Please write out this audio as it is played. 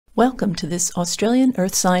Welcome to this Australian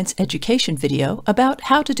Earth Science education video about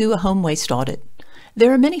how to do a home waste audit.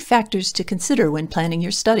 There are many factors to consider when planning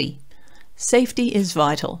your study. Safety is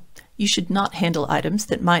vital. You should not handle items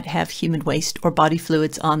that might have human waste or body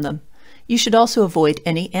fluids on them. You should also avoid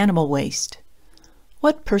any animal waste.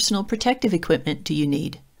 What personal protective equipment do you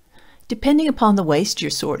need? Depending upon the waste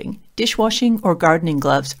you're sorting, dishwashing or gardening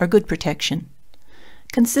gloves are good protection.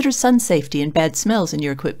 Consider sun safety and bad smells in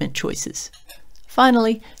your equipment choices.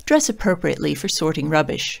 Finally, dress appropriately for sorting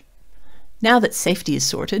rubbish. Now that safety is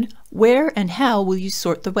sorted, where and how will you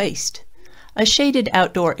sort the waste? A shaded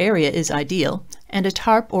outdoor area is ideal, and a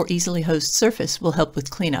tarp or easily hosed surface will help with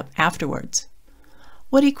cleanup afterwards.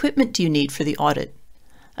 What equipment do you need for the audit?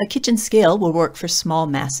 A kitchen scale will work for small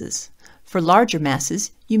masses. For larger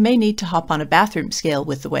masses, you may need to hop on a bathroom scale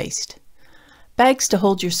with the waste. Bags to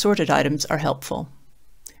hold your sorted items are helpful.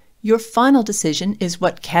 Your final decision is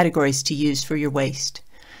what categories to use for your waste.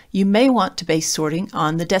 You may want to base sorting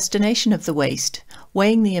on the destination of the waste,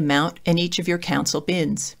 weighing the amount in each of your council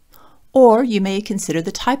bins. Or you may consider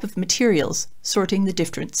the type of materials, sorting the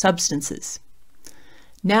different substances.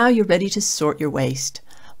 Now you're ready to sort your waste.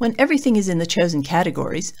 When everything is in the chosen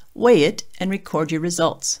categories, weigh it and record your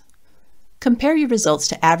results. Compare your results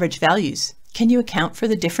to average values. Can you account for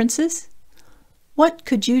the differences? What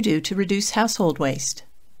could you do to reduce household waste?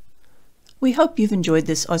 We hope you've enjoyed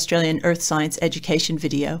this Australian Earth Science education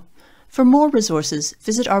video. For more resources,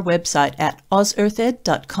 visit our website at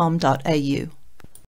ausearthed.com.au.